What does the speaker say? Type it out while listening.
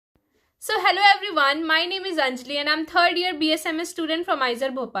So hello everyone, my name is Anjali and I'm third year BSMS student from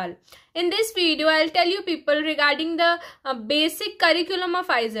IISER Bhopal. In this video, I'll tell you people regarding the basic curriculum of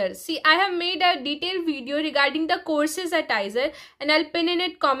IISER. See, I have made a detailed video regarding the courses at IISER and I'll pin in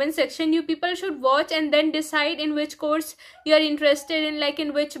it comment section. You people should watch and then decide in which course you are interested in, like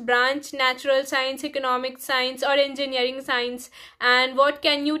in which branch, natural science, economic science or engineering science, and what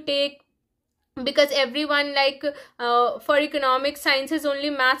can you take, because everyone for economic sciences only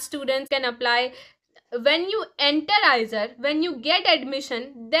math students can apply. When you enter IISER, when you get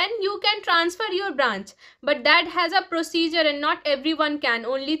admission, then you can transfer your branch, but that has a procedure and not everyone can.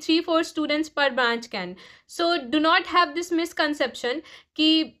 Only 3-4 students per branch can. So do not have this misconception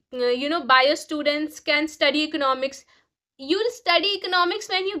ki bio students can study economics. You'll study economics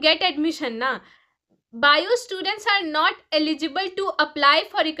when you get admission na. Bio students are not eligible to apply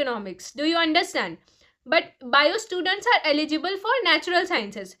for economics. Do you understand? But bio students are eligible for natural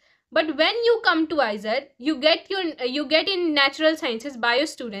sciences. But when you come to IISER, you get in natural sciences bio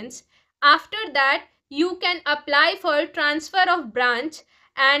students. After that, you can apply for transfer of branch.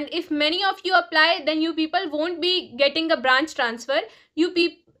 And if many of you apply, then you people won't be getting a branch transfer.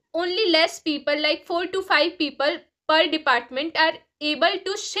 Only less people, like 4 to 5 people per department, are able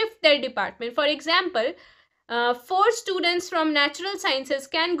to shift their department. For example, 4 students from natural sciences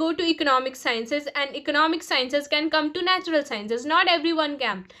can go to economic sciences and economic sciences can come to natural sciences. Not everyone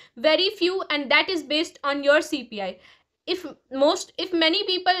can. Very few, and that is based on your CPI. If many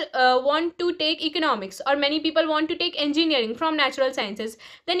people want to take economics, or many people want to take engineering from natural sciences,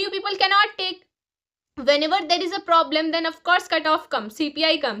 then you people cannot take. Whenever there is a problem, then of course cutoff comes,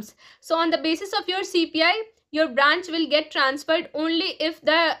 CPI comes. So on the basis of your CPI, your branch will get transferred only if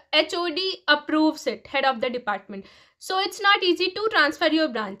the HOD approves it, head of the department. So it's not easy to transfer your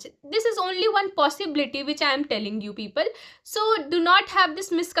branch. This is only one possibility which I am telling you people. So do not have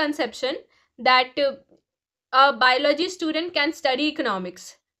this misconception that a biology student can study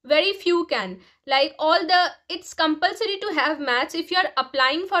economics. Very few can. It's compulsory to have maths if you are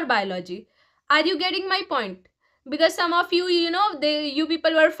applying for biology. Are you getting my point? Because some of you, you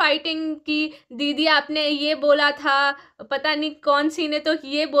people were fighting कि दीदी आपने ये बोला था, पता नहीं कौन सी ने तो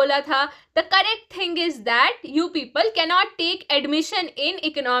ये बोला था. The correct thing is that you people cannot take admission in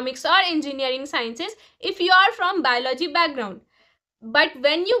economics or engineering sciences if you are from biology background. But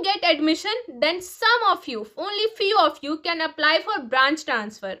when you get admission, then some of you, only few of you, can apply for branch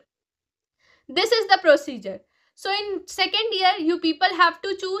transfer. This is the procedure. So in second year, you people have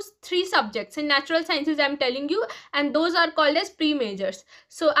to choose 3 subjects. In natural sciences, I am telling you, and those are called as pre-majors.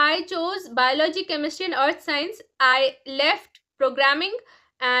 So I chose biology, chemistry and earth science. I left programming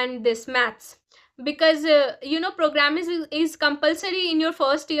and this maths, because programming is compulsory in your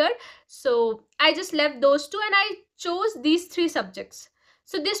first year. So I just left those 2 and I chose these 3 subjects.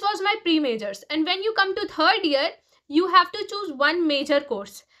 So this was my pre-majors. And when you come to third year, you have to choose one major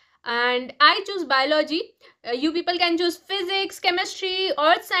course. And I choose biology. You people can choose physics, chemistry,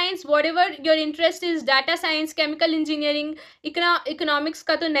 earth science, whatever your interest is, data science, chemical engineering. Economics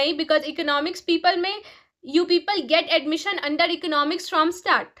ka to nahi, because economics you people get admission under economics from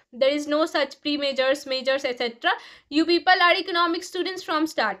start. There is no such pre-majors, majors, etc. You people are economic students from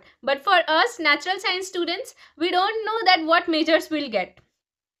start. But for us natural science students, we don't know that what majors we'll get.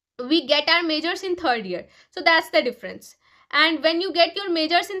 We get our majors in third year. So that's the difference. And when you get your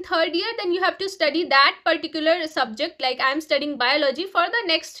majors in third year, then you have to study that particular subject. Like I'm studying biology for the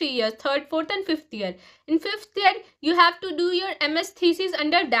next 3 years, third, fourth and fifth year. In fifth year, you have to do your MS thesis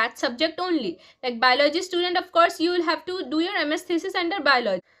under that subject only. Like biology student, of course, you will have to do your MS thesis under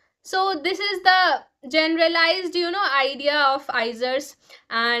biology. So this is the generalized, idea of IISERs.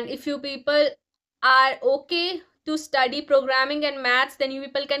 And if you people are okay to study programming and maths, then you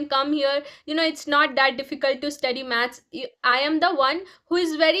people can come here. It's not that difficult to study maths. I am the one who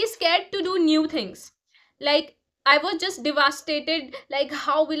is very scared to do new things. Like I was just devastated, like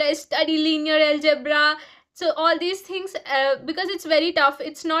how will I study linear algebra? So all these things, because it's very tough.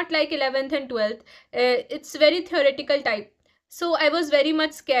 It's not like 11th and 12th. It's very theoretical type. So I was very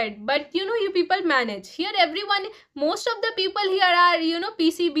much scared. But you people manage. Here most of the people here are,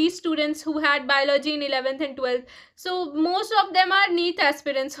 PCB students who had biology in 11th and 12th. So most of them are NEET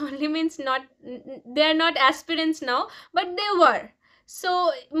aspirants only, means they are not aspirants now, but they were.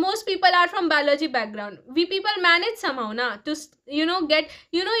 So most people are from biology background. We people manage somehow na to get,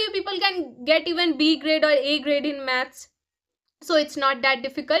 you people can get even B grade or A grade in maths. So it's not that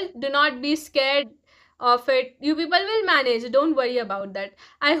difficult. Do not be scared of it. You people will manage, don't worry about that.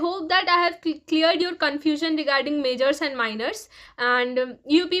 I hope that I have cleared your confusion regarding majors and minors. And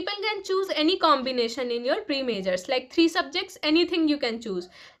you people can choose any combination in your pre-majors, like 3 subjects, anything you can choose.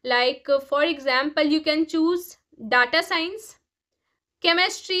 Like for example, you can choose data science,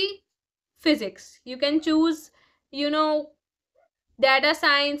 chemistry, physics. You can choose, you know, data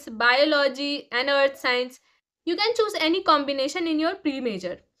science, biology, and earth science. You can choose any combination in your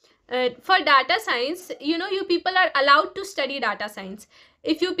pre-major. For data science, you people are allowed to study data science.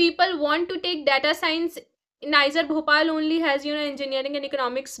 If you people want to take data science, IISER Bhopal only has, engineering and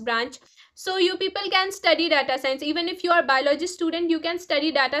economics branch. So you people can study data science. Even if you are a biology student, you can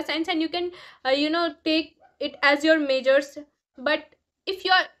study data science and you can, take it as your majors. But if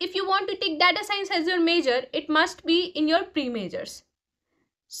you want to take data science as your major, it must be in your pre-majors.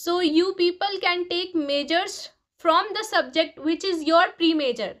 So you people can take majors from the subject which is your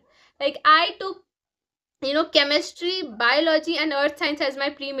pre-major. Like I took, chemistry, biology, and earth science as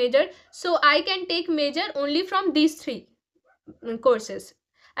my pre-major. So I can take major only from these 3 courses.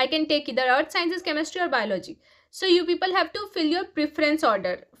 I can take either earth sciences, chemistry, or biology. So you people have to fill your preference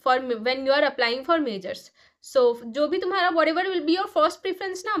order for when you are applying for majors. So jo bhi tumhara, whatever will be your first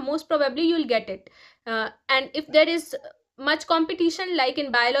preference na, most probably you will get it. And if there is much competition, like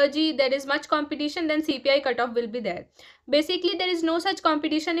in biology there is much competition, then CPI cutoff will be there. Basically there is no such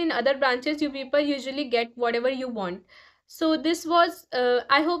competition in other branches. You people usually get whatever you want. So this was,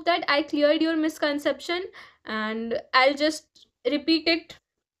 I hope that I cleared your misconception, and I'll just repeat it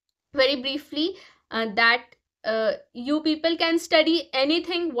very briefly, that you people can study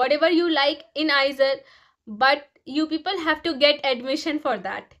anything, whatever you like in IISER, but you people have to get admission for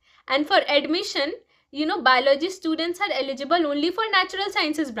that. And for admission, biology students are eligible only for natural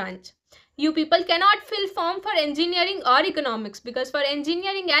sciences branch. You people cannot fill form for engineering or economics, because for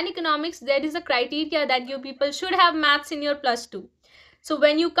engineering and economics there is a criteria that you people should have maths in your +2. So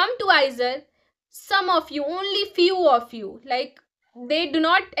when you come to IISER, some of you, only few of you, like they do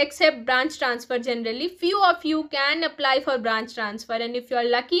not accept branch transfer generally. Few of you can apply for branch transfer, and if you are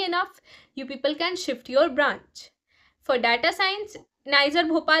lucky enough, you people can shift your branch. For data science, IISER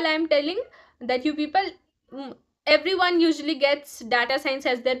Bhopal, I am telling that you people, everyone usually gets data science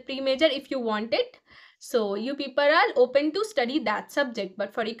as their pre-major if you want it. So you people are open to study that subject.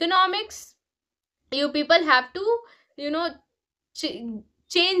 But for economics, you people have to, you know,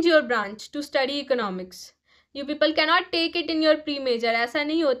 change your branch to study economics. You people cannot take it in your pre-major. ऐसा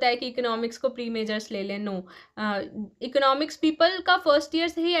नहीं होता है कि economics को pre-majors ले लें. No, economics people का first year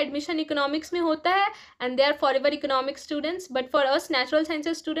से ही admission economics में होता है, and they are forever economics students. But for us natural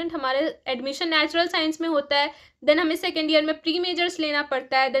sciences student, हमारे admission natural science में होता है. Then हमें second year में pre-majors लेना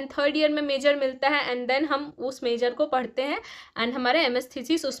पड़ता है. Then third year में major मिलता है, and then हम उस major को पढ़ते हैं, and हमारा MS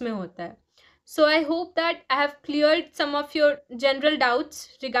thesis उसमें होता है. So I hope that I have cleared some of your general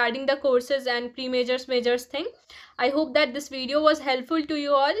doubts regarding the courses and pre-majors, majors thing. I hope that this video was helpful to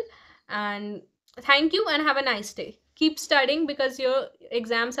you all, and thank you and have a nice day. Keep studying because your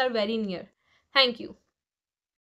exams are very near. Thank you.